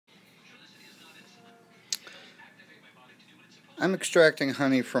I'm extracting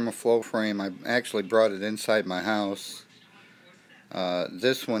honey from a flow frame. I actually brought it inside my house.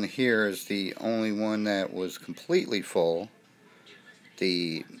 This one here is the only one that was completely full.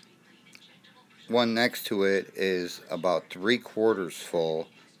 The one next to it is about 3/4 full,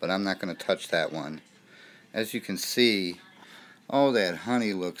 but I'm not going to touch that one. As you can see, oh, that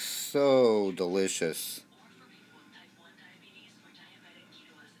honey looks so delicious.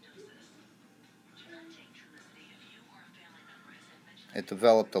 It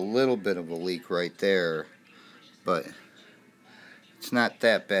developed a little bit of a leak right there, but it's not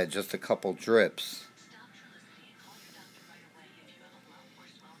that bad, just a couple drips.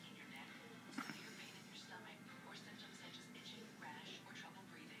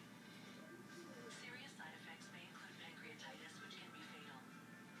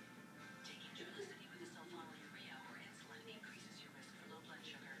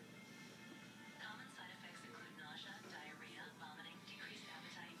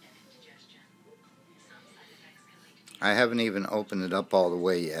 I haven't even opened it up all the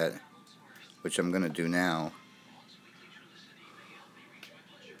way yet, which I'm going to do now.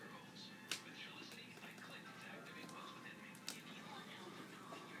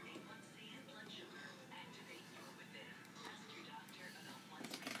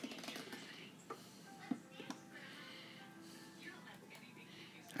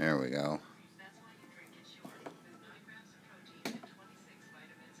 There we go.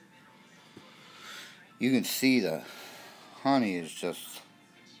 You can see the honey is just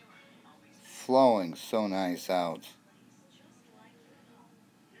flowing so nice out.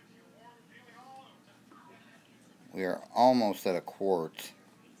 We are almost at a quart.